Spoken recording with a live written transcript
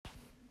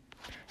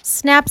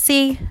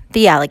Snappsy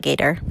the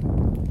Alligator.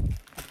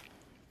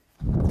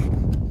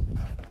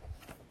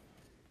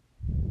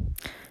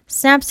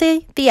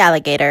 Snappsy the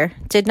Alligator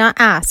did not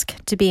ask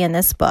to be in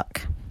this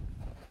book.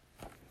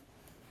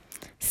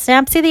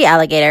 Snappsy the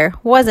Alligator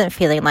wasn't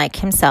feeling like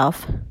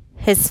himself.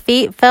 His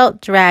feet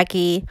felt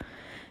draggy.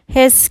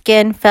 His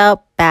skin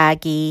felt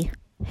baggy.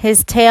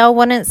 His tail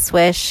wouldn't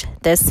swish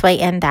this way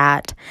and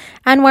that.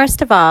 And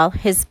worst of all,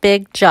 his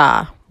big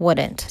jaw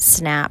wouldn't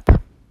snap.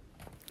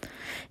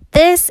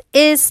 This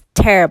is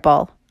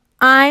terrible.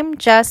 I'm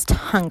just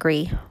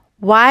hungry.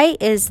 Why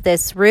is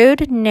this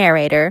rude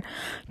narrator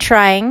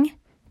trying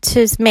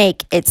to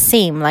make it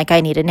seem like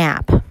I need a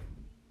nap?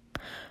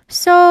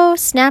 So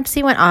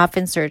Snappsy went off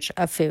in search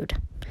of food.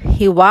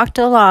 He walked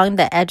along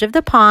the edge of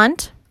the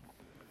pond.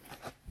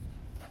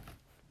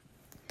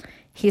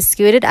 He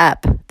scooted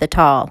up the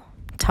tall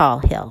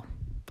hill.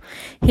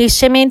 He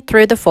shimmied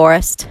through the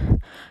forest.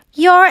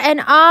 You're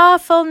an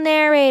awful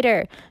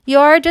narrator.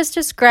 You're just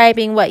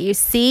describing what you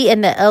see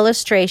in the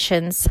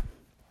illustrations.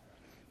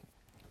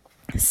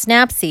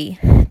 Snappsy,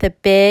 the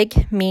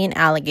big, mean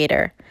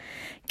alligator,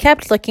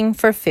 kept looking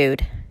for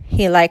food.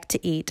 He liked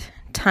to eat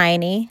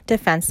tiny,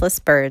 defenseless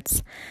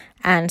birds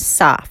and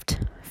soft,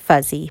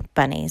 fuzzy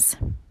bunnies.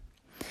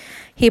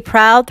 He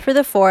prowled through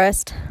the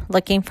forest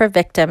looking for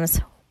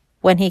victims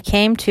when he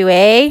came to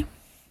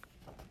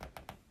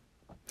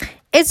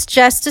It's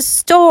just a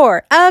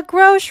store, a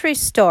grocery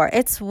store.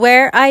 It's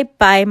where I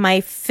buy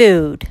my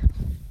food.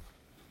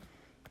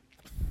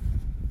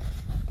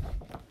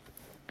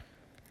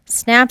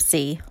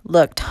 Snappsy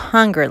looked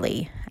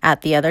hungrily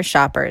at the other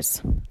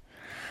shoppers.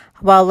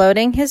 While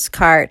loading his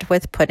cart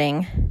with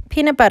pudding,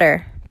 peanut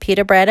butter,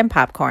 pita bread, and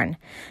popcorn,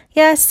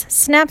 yes,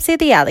 Snappsy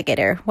the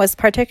Alligator was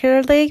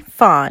particularly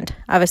fond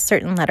of a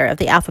certain letter of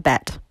the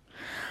alphabet.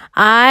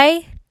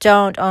 I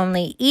don't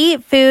only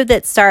eat food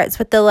that starts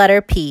with the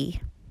letter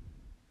P.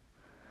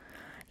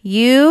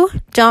 You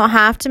don't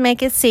have to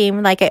make it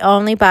seem like I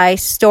only buy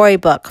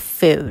storybook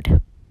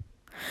food.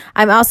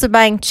 I'm also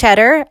buying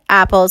cheddar,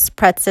 apples,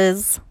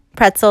 pretzels,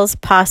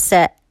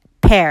 pasta,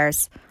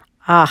 pears.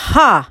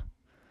 Aha!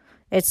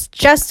 It's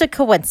just a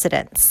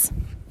coincidence.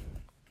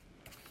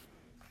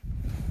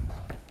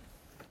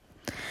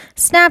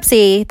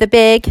 Snappsy, the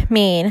big,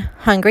 mean,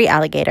 hungry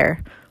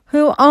alligator,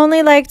 who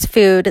only liked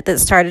food that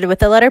started with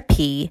the letter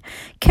P,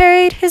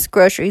 carried his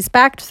groceries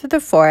back through the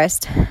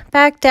forest,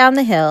 back down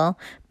the hill,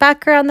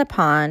 back around the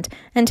pond,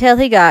 until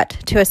he got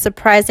to a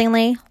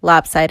surprisingly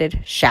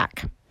lopsided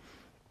shack.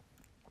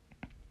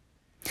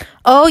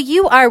 Oh,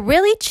 you are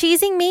really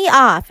cheesing me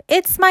off.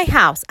 It's my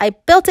house. I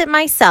built it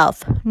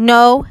myself.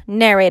 No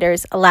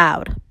narrators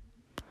allowed.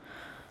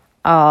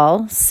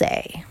 I'll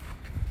say.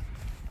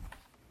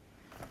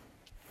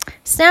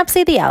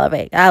 Snappsy the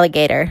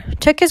alligator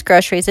took his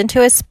groceries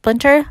into a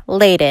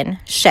splinter-laden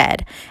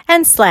shed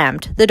and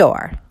slammed the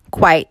door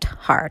quite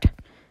hard.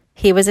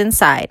 He was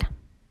inside.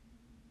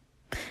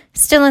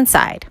 Still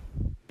inside.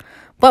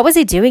 What was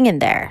he doing in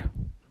there?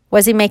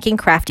 Was he making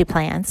crafty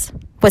plans?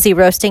 Was he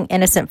roasting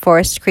innocent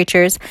forest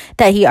creatures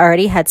that he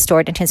already had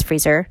stored in his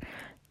freezer?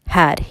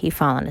 Had he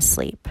fallen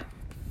asleep?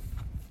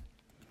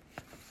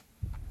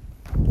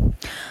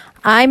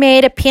 I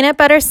made a peanut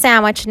butter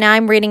sandwich. Now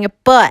I'm reading a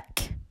book.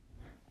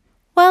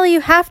 Well,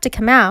 you have to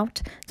come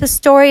out. The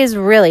story is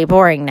really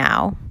boring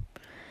now.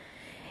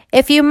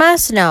 If you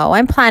must know,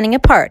 I'm planning a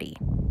party.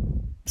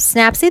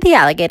 Snappsy the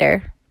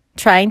alligator,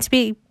 trying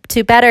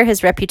to better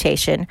his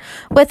reputation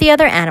with the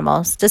other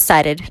animals,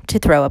 decided to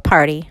throw a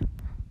party.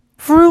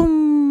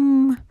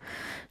 Vroom!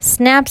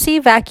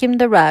 Snappsy vacuumed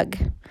the rug.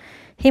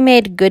 He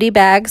made goodie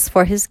bags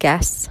for his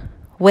guests.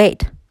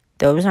 Wait,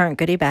 those aren't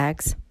goodie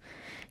bags.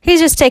 He's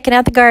just taking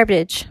out the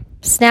garbage.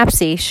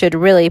 Snappsy should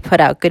really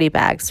put out goodie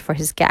bags for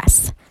his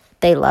guests.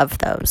 They love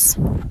those.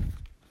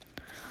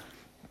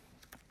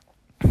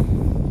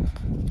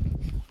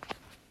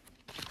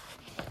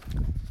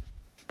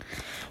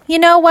 You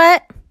know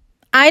what?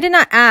 I did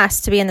not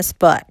ask to be in this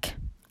book.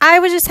 I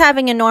was just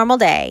having a normal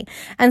day,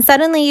 and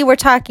suddenly you were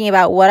talking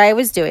about what I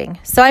was doing.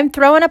 So I'm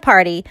throwing a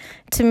party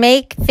to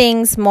make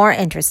things more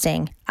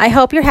interesting. I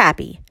hope you're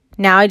happy.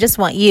 Now I just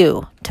want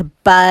you to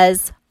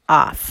buzz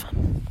off.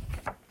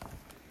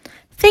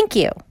 Thank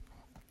you.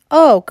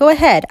 Oh, go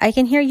ahead. I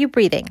can hear you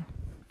breathing.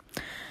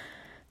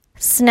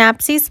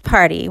 Snappsy's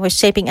party was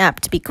shaping up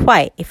to be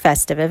quite a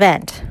festive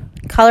event.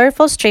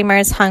 Colorful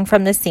streamers hung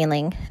from the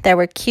ceiling. There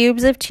were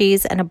cubes of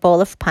cheese and a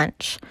bowl of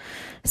punch.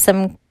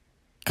 Some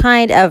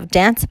kind of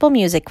danceable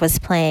music was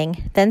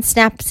playing. Then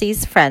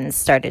Snappsy's friends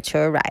started to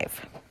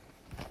arrive.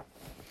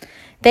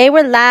 They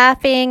were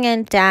laughing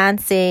and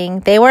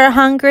dancing. They were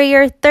hungry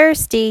or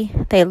thirsty.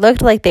 They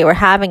looked like they were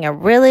having a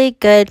really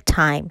good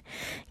time.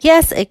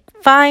 Yes, a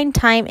fine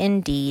time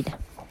indeed.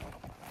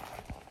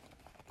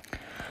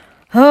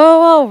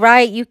 Oh, all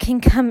right, you can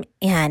come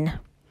in.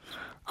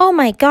 Oh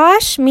my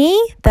gosh,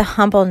 me? The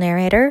humble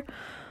narrator.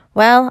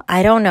 Well,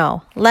 I don't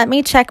know. Let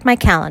me check my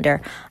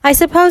calendar. I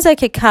suppose I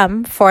could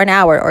come for an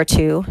hour or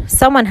two.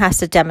 Someone has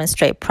to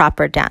demonstrate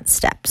proper dance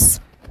steps.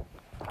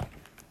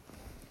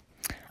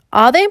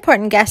 All the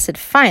important guests had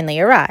finally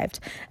arrived,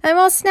 and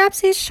while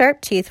Snappsy's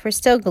sharp teeth were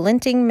still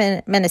glinting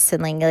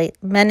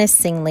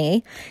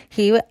menacingly,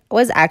 he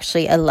was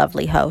actually a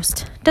lovely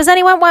host. Does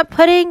anyone want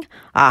pudding?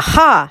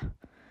 Aha!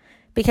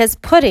 Because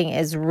pudding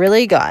is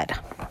really good.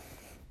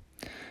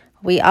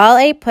 We all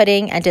ate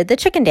pudding and did the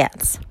chicken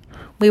dance.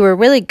 We were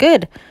really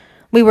good.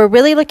 We were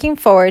really looking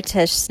forward to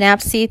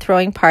Snappsy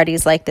throwing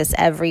parties like this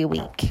every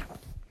week.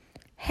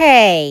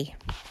 Hey!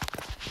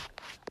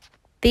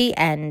 The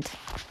end.